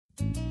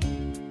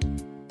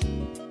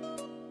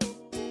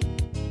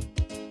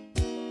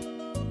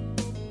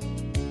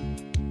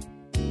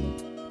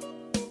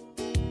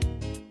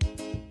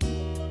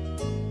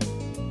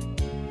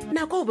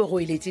nako be go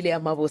eletile ya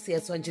mabose ya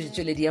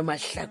tshwantšhetšweledi ya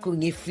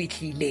mahlakong e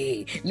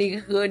fitlhile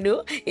le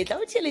kgono e tla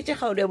o tšheletše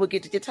kgaolo ya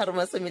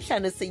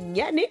bo350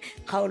 senyane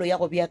kgaolo ya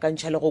go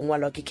beakantšha le go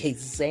ngwalwa ke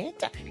KZ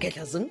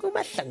Ketla Zungu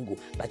Mahlangu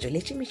ba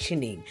tsweletše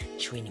metšhineng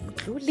Tšhweni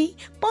Mtluli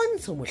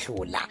Pontsho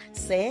Mohlola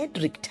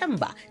Cedric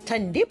Thamba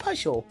Thandi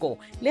Phashoko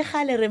le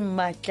gale re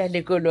mmatla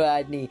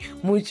lekolwane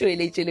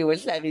motsweletše le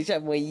bohlagiša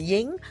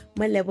moyeng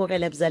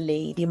molebogela bza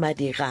Lady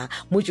Madira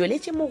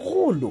motsweletše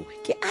mogolo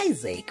ke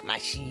Isaac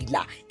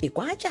Mashila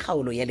kwa tša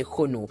kgaolo ya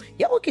lekgono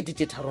ya go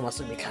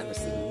 350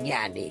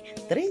 senyane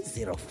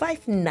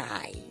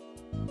 3059.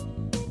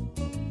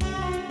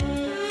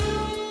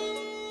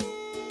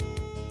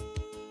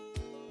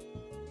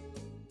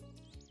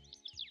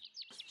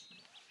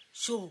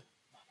 So,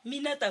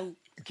 mina tau.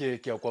 Ke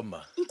a kwa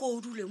mma. Nko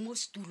o dule mo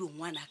setulong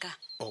ngwana ka.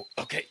 Oh,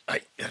 okay.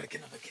 Ai, re ke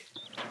na ba ke.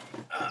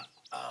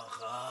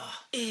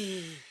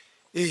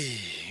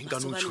 Nka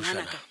no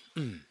thushana.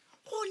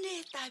 Go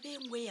ne tabe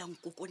ngwe ya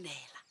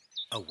nkokonela.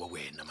 Aowa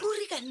wena man.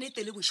 Ruri ka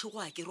nnete le bošego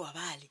a ke roa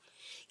bale.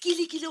 Ke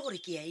lekile gore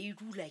ke a e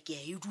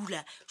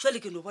dula. Jwale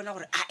ke no bona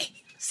gore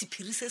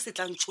sephiri se se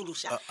tla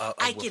ntšhološa.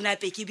 A ke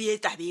nape ke bee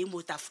tabe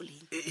mo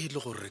tafoleng. E le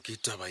gore ke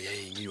taba ya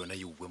eng yona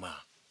e uwe ma.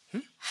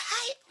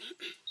 Hai.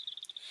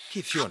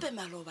 Ke Fiona. Gape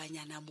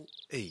malobanyana mo.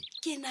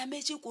 Ke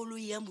nametše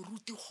koloi ya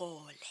moruti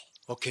gole.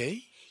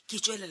 Okay. Ke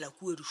tswelela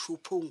kuwe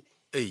dishopong.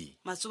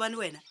 Matsobane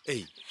wena.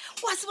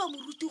 Wa tseba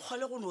moruti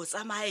gole go no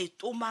tsamaya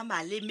toma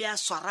maleme a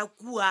swara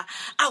kua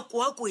a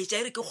kwa koetša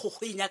ere ke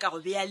gogwenya ka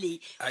go bea le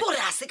gore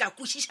a se ka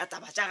kwešiša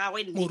taba tša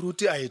gagwe nne.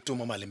 Moruti a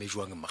etoma maleme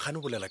jwang mma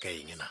gane bolela ka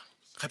eng na.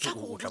 Gape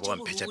o tla ba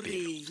mphetša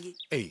pele.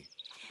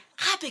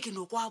 Gape ke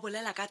no kwa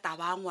bolela ka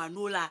taba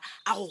ngwanola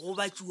a go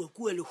gobatšiwa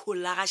kuwe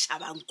legolo la ga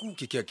Shabanku.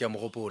 Ke a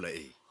mogopola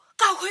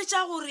Ka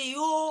hwetša gore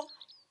yo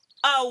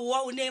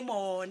aowa o ne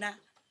mona.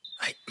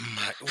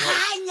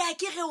 Anya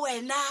ke ge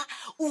wena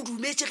o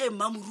dumetše ge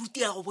mma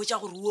moruti a go botša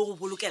gore o go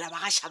bolokela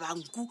ba ga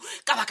Shabanku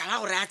ka baka la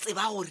gore a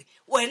tseba gore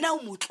wena o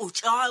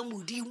motlotša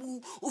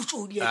modimo o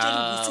tšodia tše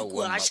di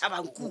botsuku ga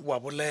Shabanku. Wa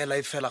bolela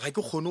e fela ga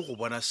ke kgone go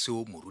bona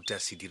seo moruti a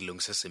se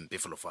dirileng se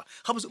sempe felofa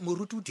ga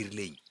moruti o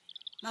dirileng.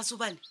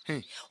 Matsobane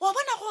wa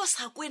bona go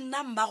sa kwe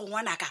nna mma go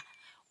ngwanaka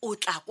o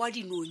tla kwa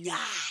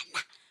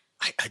dinonyana.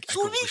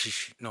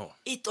 No.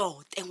 E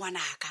tote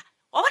ngwanaka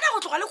wa bona go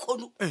tloga le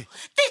kgono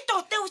te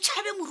tote o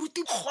tšhabe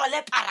moruti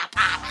gole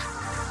parapara.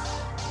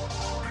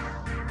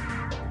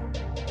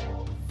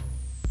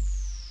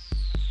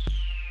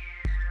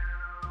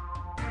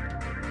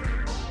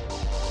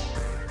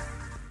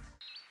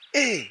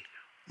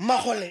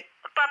 Magole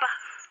Papa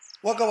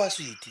wa ka wa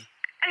switi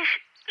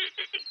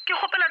ke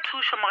gopela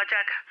thušo moga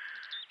jaaka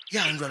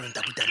ya njwalo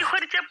ntaputana ke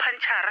hweditše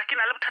phantšhara ke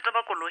na le bothata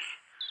ba koloi.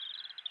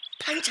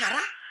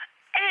 Phantšhara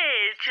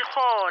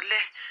Tšigole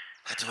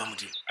a tseba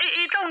modimo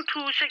e tla o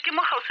nthuše ke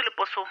mo gausi le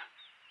posong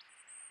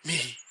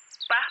Mary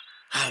ba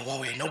wa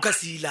wena o ka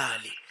se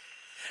ilale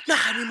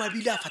nagane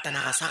mabile a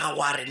fatanaga sa ga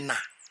wa re nna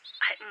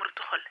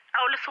morutigole a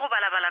o le se go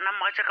balabalana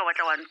moga jaaka wa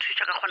tla wa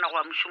nthuša ka kgona go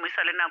wa mošomo e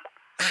sa le nako.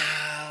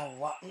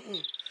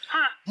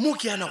 mo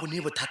ke yana go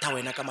ne bothata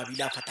wena ka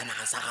mabile a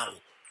fatanaga sa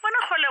gago bona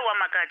gole wa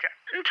makaja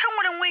ntho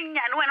ngwe le ngwe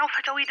nnyane wena o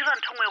fatša o e dira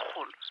ntho ngwe e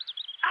kgolo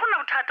a gona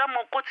bothata mo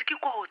kotsi ke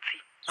kotsi.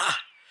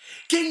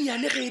 ke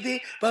nnyane ge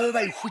ebe ba be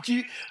ba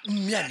ikhutse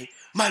mmeane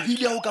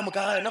mabile ao ka moka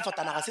ga yona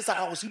fatanaga se sa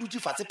gago se dutse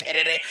fatshe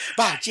pherere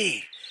ba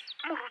tšere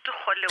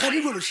morutigole ga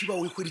dibološiba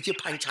o ikgweditše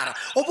phantšhara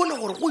o bone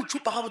gore go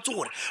itshupa ga botse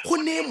gore go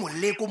nee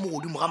moleko mo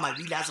godimo ga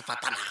mabile a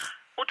sefatanaga.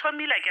 o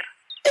thomile kere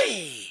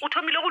o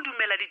thomile go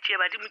dumela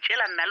ditšeba di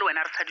motšela nna le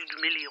wena re sa di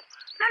dumelego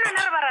nna le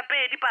wena re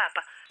barapedi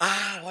papa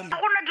a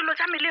gona dilo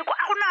tša meleko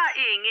a gona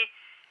eng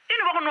e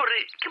no ba gone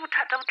gore ke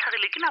bothata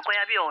botlhagile ke nako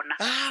ya bjona.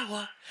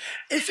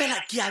 E fela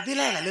ke a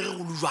belaela le re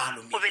go le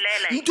jalo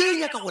ntho e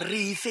nyaka gore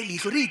re efe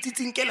leitlho re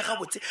itsitsenkele ga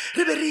botse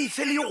re be re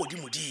efe le yo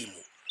godimodimo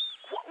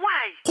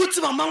go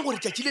tseba mang gore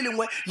tšatši le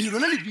lengwe le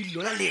lona lebile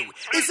lona lewe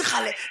e se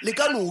gale le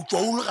ka no tswa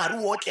o le gare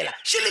o otlela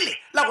šhelele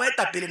la go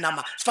etapele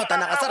nama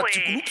sefatanaga sa re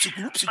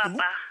psikulup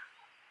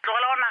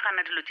tlogela go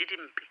nagana dilo tše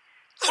dimpe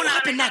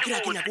gape nna ke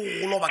nyako go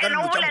goloba ka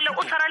dilo tša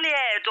o tshwara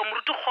leeto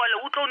morutigole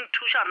o tlo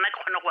nthuša rona ke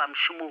kgone go ya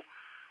mošomong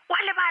wa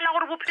lebala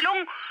gore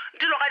bophelong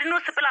dilo ga di no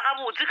sepela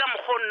gabotse ka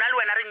mokgwa nna le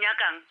wena re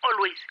nyakang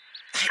always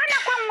ka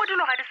nako nngwe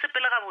dilo ga di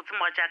sepele gabotse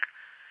moga jaaka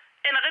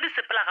ene ge di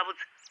sepela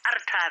gabotse a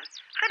re thabe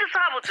ge di se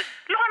gabotse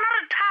le gona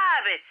re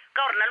thabe ka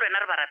gore nna le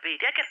wena re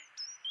barapedi a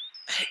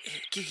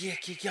kere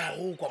ke a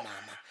go kwa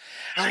mama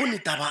a go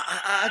netaba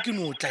a ke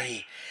no tla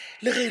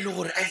le ge e le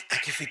gore a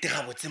ke fete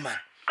gabotse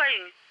man ka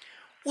eng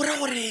o ra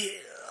gore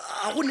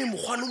a go ne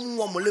mokgwano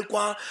mongwe wa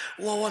molekwa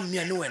wa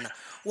mmeane wena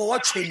wa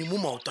Tšhweni mo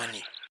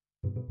maotwaneng.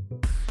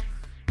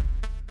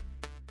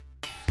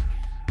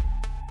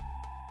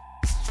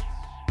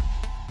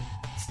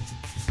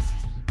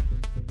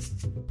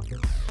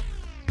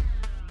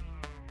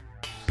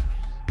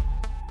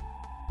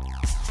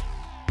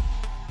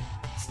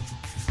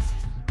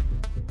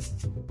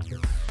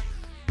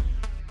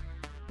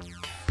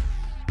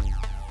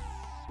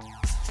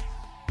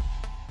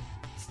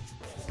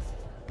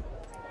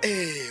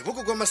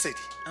 Boko kwa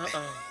Masedi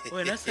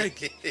wena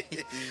Saki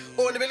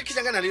o lebele ke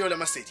tlanga na le yo la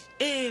Masedi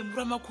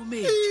mra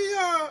makhumedi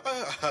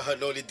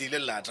no le dile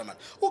lata man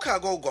o kha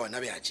go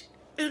gona beaje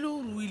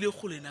elo ruile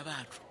go lena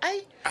batho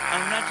ai a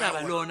ona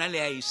taba lona le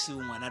a ise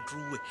ngwana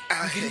truwe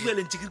ke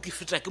dibele ntse ke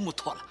feta ke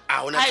mothola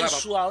ai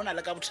swa ona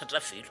le ka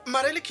bothata felo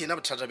mare le kena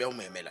bothata bja o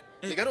memela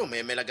le ka re o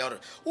memela ka gore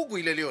o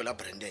buile le yo la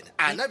Brandon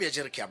ana bja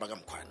jere ke aba ka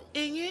mkhwano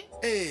enge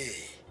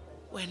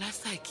wena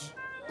Saki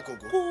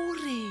gogo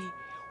kore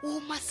o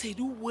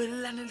Masedi o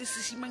boelane le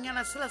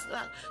seshimanyana sela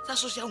sa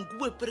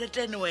soshankuwe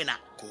pretene wena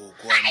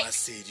gogo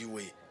Masedi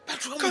we ka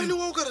ne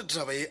wa o ka re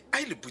draba e a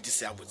ile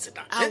putise ya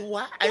botsena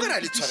awa o ka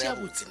re le tshware ya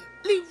botsena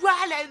le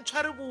wala en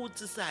tshware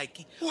botse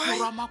Saki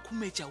morwa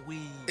makhumetša we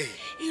e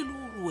le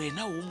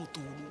wena o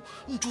motulu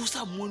ntse o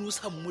sa mmone o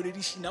sa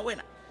mmoledišina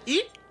wena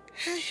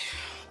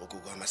o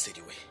gogo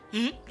Masedi we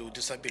le o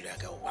dusa pelo ya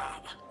ka o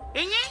baba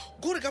enge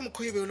gore ka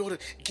mokhoebe le gore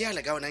ke a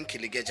le ka ona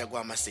nkele ke ja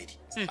kwa Masedi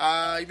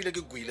ebile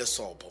ke guile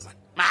sopo man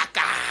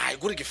maka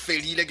gore ke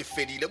fedile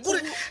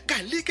gore ka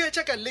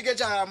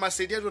leketša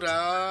Masedi a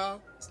dira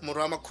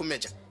morwa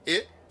makhumetša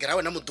ke ra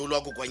wena modolo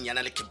wa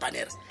kokwannyana le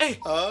kepanere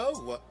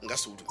awa nka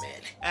se o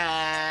dumele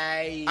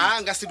ai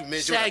nka se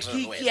dumetse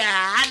Saki ke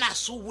ana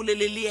so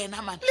bolele le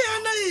yena man le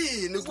ana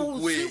ene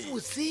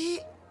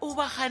botse o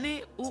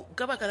bagane o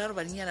ka baka la re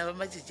banyana ba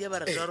matšetši ba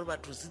rata gore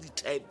batho se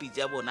di-type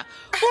tša bona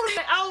gore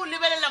a o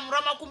lebelela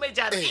morwa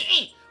makumetšare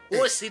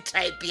o se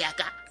type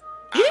yaka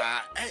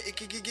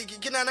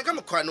ke nana ka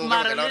mokgwane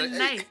mare le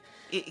nnae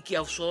ke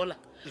a o sola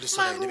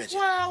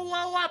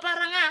wa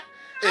aparanga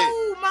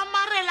au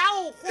mamarela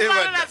o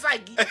gobalela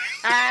Saki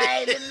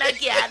ai le nna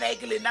ke ana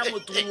ke lena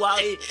motho wa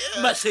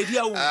Masedi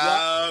a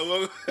uwa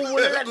o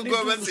bolela nnete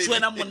o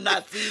tswena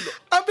monna filo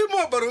ape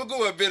moaparo o ko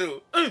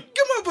wapero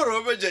ke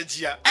moaparo wa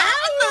majatšia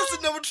nna se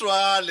nna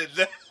botlhwale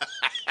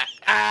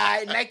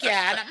ai nna ke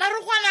ana mare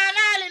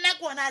gwanana le nna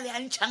ke ona le a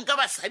ntšhang ka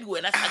basadi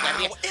wena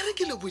Sakare e re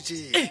ke le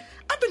botseng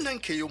ape nna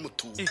nke yo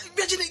motho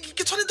bjajene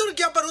ke tshwanetse gore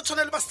ke apare o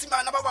tshwana le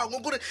basimana ba bangwe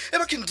gore e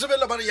ba ke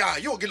ntrebela ba re ya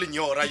yo ke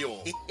lenyora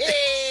yo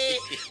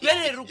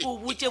yale re ko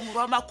botse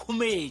morwa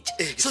makhumetša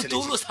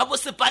setolo sa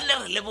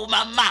bosepanele re le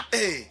bomamma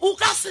o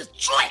ka se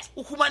tswe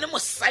o humane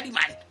mosadi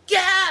mane ke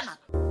ana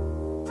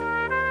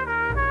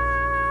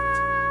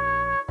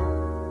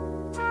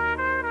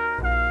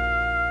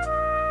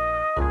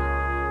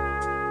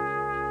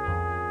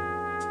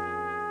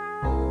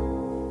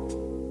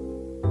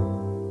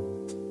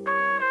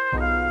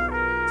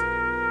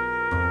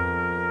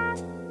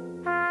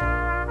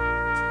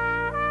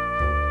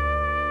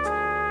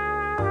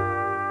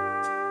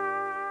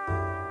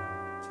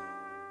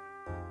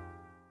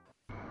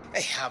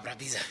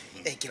Brabiza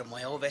ke re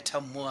moya o betha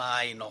mo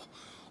ai no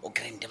o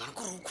grande man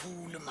go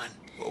cool man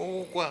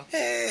o kwa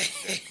ya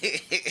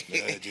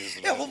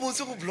go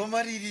botse go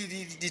blomari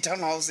di town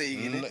house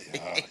eng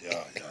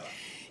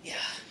ya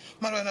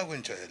mara wena go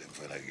ntšhaele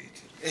mfana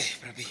kete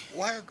Brabi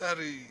why ka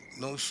re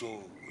no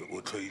so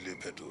o tlhoile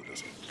phetola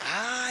so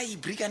ai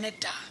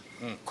briganeta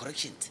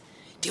corrections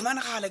di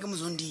managala ke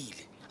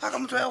mozondile a ka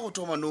motho ya go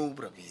thoma no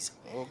Brabiza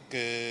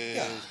okay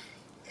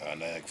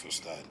ana ya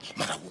kufstand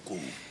mara go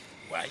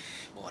why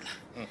bona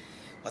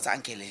what's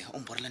uncle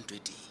umborela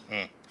ntwedi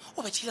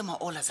o batshile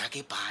maola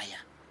zakhe bhaya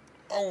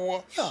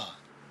awa ya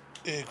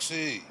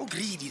exe o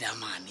greedy na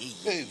man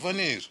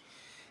vanir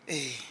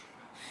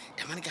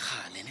damane ke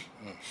gale ne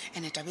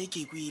ene tabe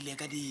ke kuile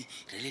ka di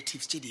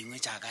relatives tše dingwe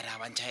tša ka ra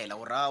bantšhaela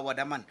o ra wa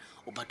daman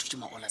o bathutse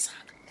maola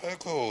zaka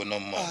akho no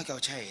ma ka o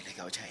tšhaela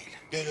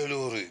ke le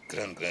lori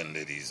grand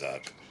lady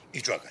zaka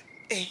itšwa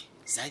kae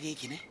zake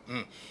kine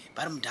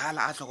ba re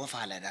mdala a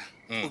tlhokofala da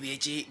o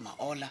beetse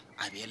maola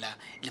a beela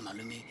le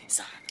malome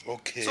sana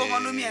okay so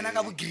malome yena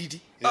ka bo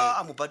greedy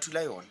a mo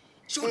bathula yona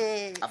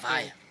sure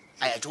avaya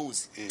aya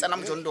chose tsana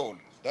mjondolo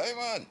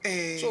diamond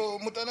so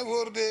mutana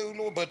borde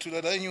lo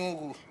bathula da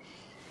nyuku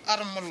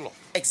armollo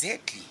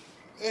exactly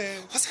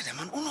what's that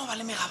man uno ba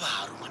le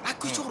megabaru man a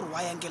kwitse gore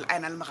wa yankel a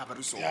ena le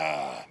megabaru so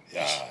ya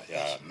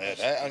ne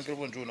dai uncle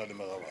bonjuna le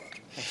megabaru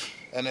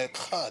ene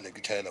khale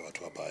ke tšhaela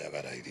batho ba baya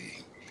ka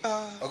riding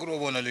a go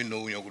bona le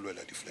no nya go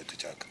lwela di flat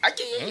jaaka a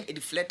ke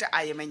di flat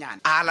a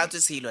yemenyana a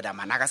latswe selo da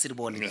mana ka se di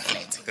bone di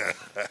flat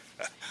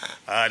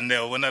a ne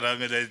o bona ra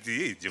me la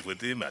di je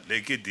fote ma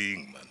le ke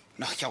ding man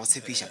no ke go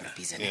tshepisha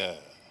Brabiza ne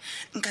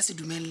nka se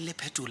dumelle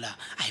phetola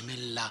a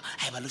emella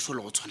a e ba le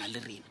sholo go tshwana le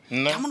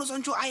rena ka mono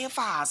tsontso a e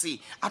fase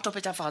a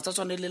topetša fatsa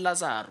tsone le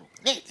Lazaro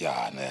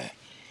ya ne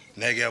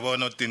ke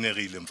bona o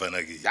tenegile mfana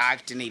ke ya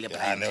ke tenegile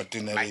ya ne o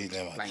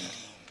tenegile man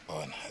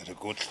bona re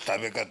go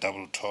tlabe ka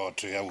double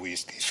tot ya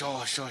whiskey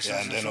sure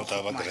and then o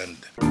taba grand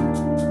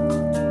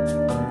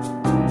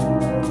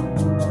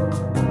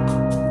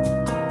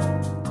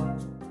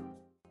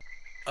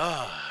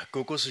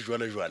koko se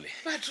jwale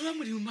batho ba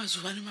modimo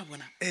mazobane ma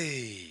bona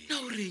na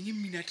o reng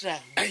mmina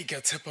tang ai ke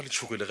a tshepa le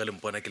tshokole ge le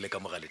mpona ke le ka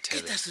mogale ke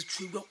thebe ta se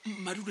tshwelwa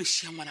mmadulo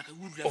šia ngwana ka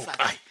o dula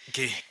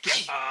fatshe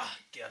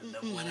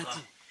ngwana tu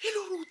e le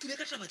gore o tile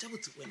ka taba tša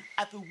botse wena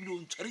ape o bile o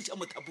ntshwaretša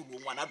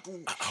mothapolong ngwana tu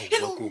e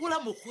le gore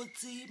gola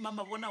mokgotsi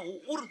mama bona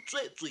o re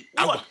tswetswe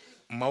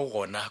mao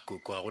gona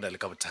koko ga go na le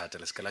ka bothata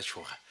le se ka la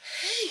tshoga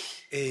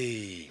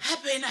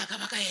gape ena ka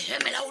baka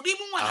emela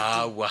godimo ngwana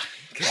awa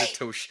ke le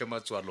theoše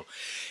matswalo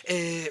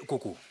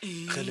koko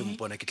ge le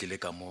mpona ke tlile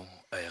ka mo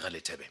ga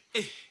lethebe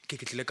ke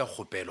tlile ka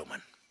kgopelo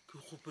man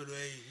ke kgopelo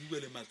ya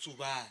ebele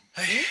matsobane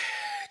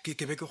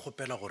ke be ke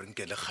kgopela gore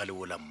nke le kgale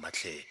ola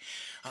mmatlhe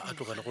a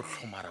tlogele go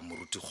tlhomara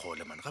moruti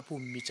kgole man gape o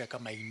mmetša ka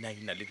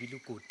mainaina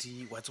lebile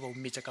koti wa tseba o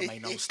mmetša ka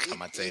maina o se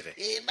tlhamatsege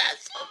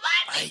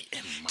matsobane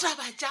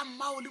taba tša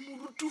mmao le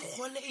moruti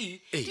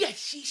kgole di a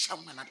šiša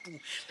ngwana tong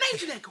nna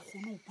ebile ke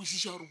kgone o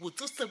kwešiša gore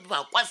botse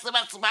sebakwa se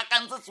ba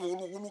sebakantse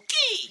segologolo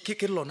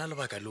ke lona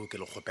lebaka leo ke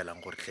le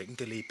kgopelang gore tlhe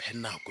nke le iphe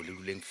nako le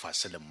duleng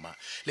fase le mma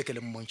le ke le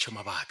mmontšhe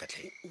mabaka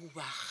tlhe o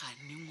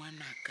bagane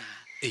ngwanaka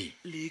Ee.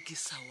 le ke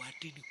sa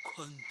wate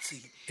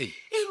dikhontse Ee.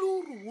 e le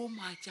gore wo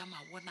maatša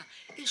mabona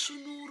e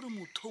sone gore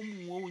motho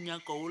mongwe o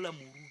nyaka ola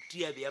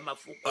moruti a beya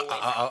mafoko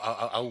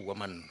aowa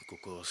man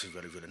koko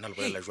sejwalejwale nna le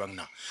bolela jwang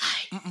na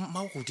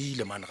mao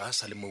godile man ga a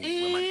sa le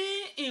mouwe man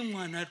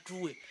ngwana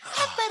tue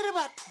gape re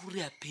batho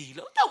re a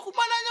phela o tla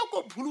khumananya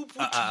ko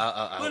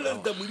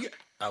phuluphuti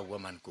aowa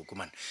man koko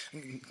man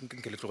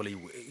nke le tlogole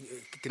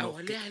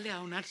le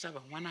a ona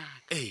taba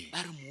ngwanaka ba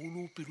re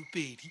moolo o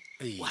pelopedi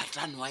wa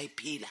tane wa e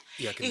phela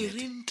e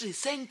re nte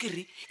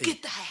senkere ke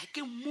taya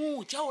ke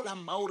motša o la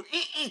mmaore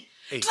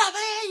taba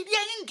ya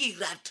ediang ke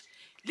irata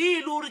le e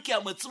le gore ke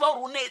a motseba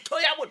gore o ne etho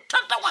ya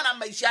bothata ngwana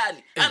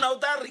maišane ana o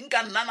ta reng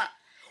ka nnana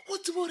o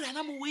tsebe gore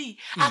ana mowei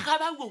a ka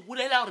ba go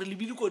bolela gore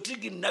lebile koti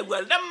ke nna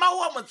bua le mmao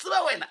wa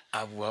motseba wena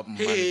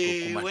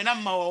wena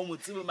mmao wa o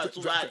motsebe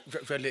matsobane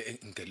jale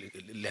nke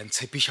le a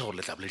ntshepiša gore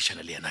le tla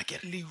boledišana le yena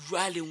kere le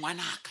jwale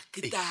ngwanaka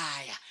ke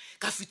taya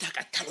ka fita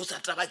ka tlhalosa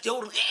taba tše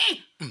gore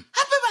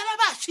gape bana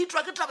ba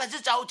šitwa ke taba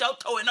tše tšao tša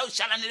o wena o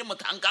šalane le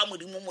mothanka a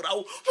modimo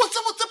morago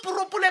botsebotse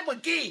poropole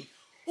mokeng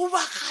o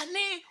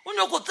bagane o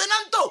nyako tsena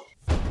nto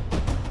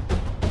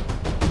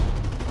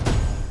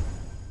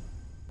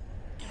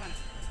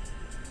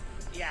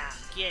ya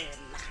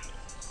kena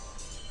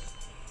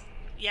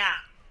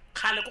ya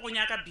kgale ko go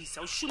nyaka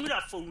bisa o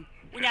šomela phone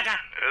o nyaka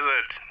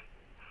ezet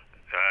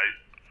hayi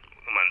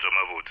manje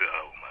mabotse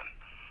awu man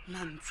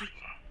mantswe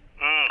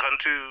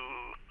kanti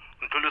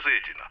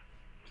ntlolesethi na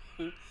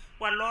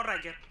wa lora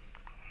ke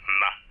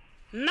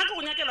nna ke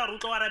go nyakela gore o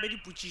tlo wa rabe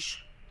dipotšišo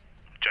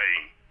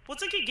tšaeng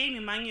botse ke game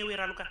mang ye o e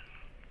raloka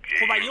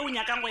goba ye o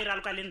nyakang go e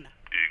raloka le nna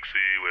iksi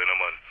wena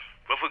man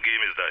what for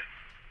game is that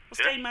o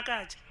se ka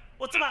imakatša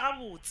o tseba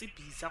gabotse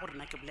bisa gore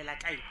nna ke bolela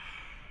kae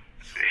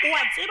o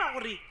a tseba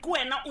gore ke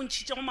wena o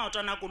ntšhitše go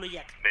maotwana a koloi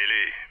yaka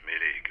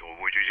mele ke go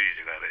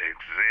botšišitše kare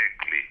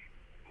exactly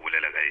o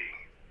bolela kaeng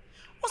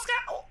o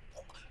seka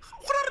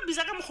gore re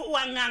bisa ka mokgwa o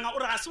a nganga o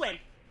re ga se wena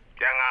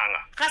ke a nganga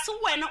ga se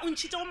wena o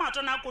ntšhitše go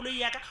maotwana a koloi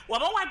yaka wa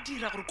ba wa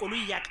dira gore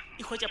koloi yaka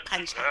e hwetše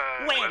puncha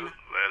wena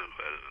well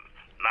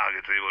na ke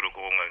tsebe gore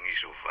ko go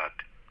ngangišo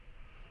fate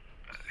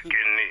ke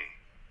nne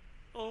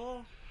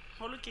o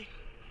goloke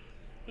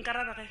nka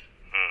raba ge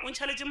o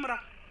ntšhaletše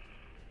morago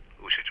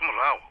o šetše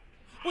morago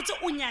botse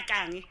o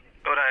nyakang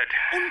alright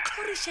o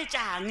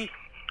ntlhorišetšang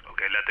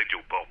okay let take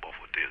you pop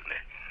for this ne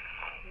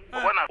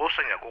o bona o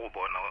senya go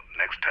bona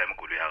next time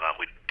go ya ga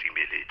go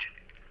timeletse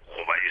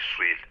goba e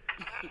swele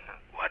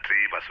wa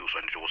tseba se o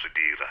swantse go se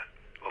dira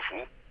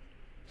ofu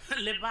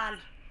lebala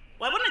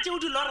wa bona tšeo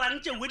di lorang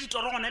tšeo di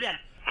toro gona bjana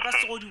o ka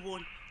se go di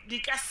bone di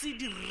ka se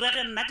di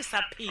rege nna ke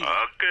sa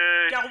phela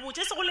ke a go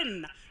botse se go le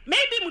nna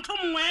maybe motho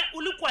mongwe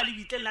o le kwa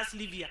lebitleng la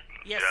Silvia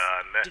yes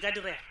di ka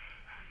direga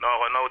no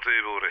gona o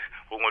tsebe gore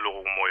gongwe le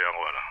go moya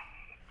gona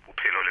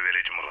bophelo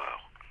lebeletše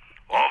morago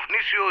of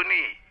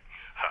nisioni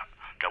ha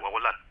tla kwa go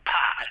la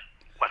pa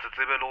kwa se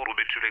tsebe le gore o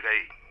bethule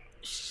kaeng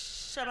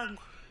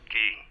shabango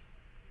keng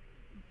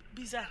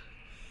bisa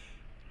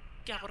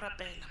ke a go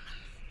rapela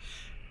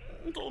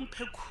nke o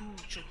mphe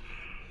khutšo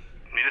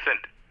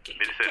Millicent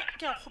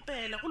ke a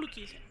kgopela go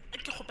lokile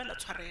ke kgopela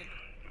tshwarelo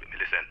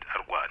Millicent a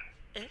re kwane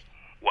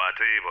wa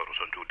tseba gore o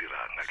swantse o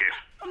dirang a kere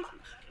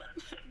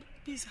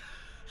bisa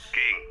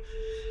keng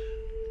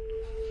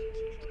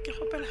ke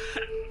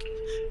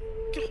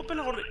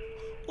kgopela gore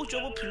o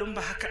tswe bophelong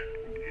baka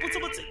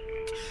botsebotse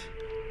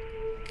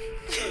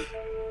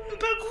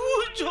mpe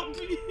khutšo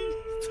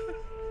bisa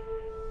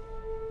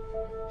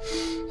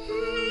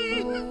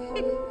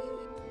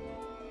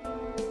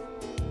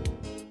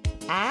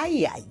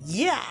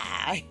ayaya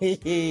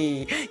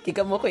ke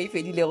ka mokgwa e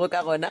fedilego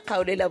ka gona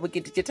kgaolo la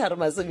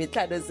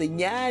 350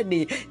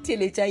 senyane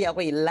theletša ya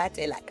go e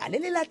latela ka le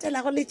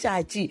latelago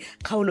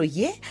letšatši kgaolo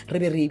ye re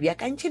be re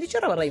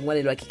beakantšheditše ra ba ra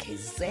ingwalelwa ke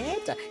kz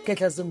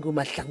ketlasongu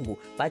mahlangu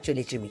ba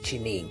tšweletše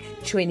metšhineng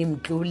tšhweni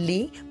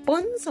mtlole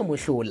pontsho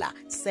mohlola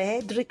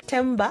Cedric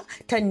Temba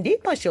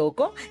Thandipa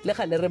Shoko le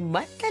gale re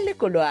matla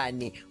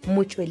lekolwane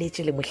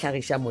motšweletše le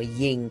mohlagiša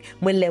moyeng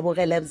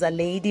molebogele bza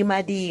Lady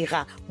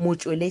Madiga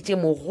motšweletše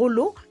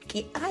mogolo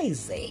ke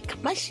Isaac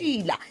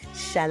Mashila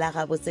šala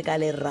gabotse ka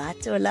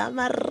lerato la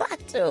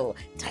marato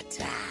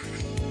tata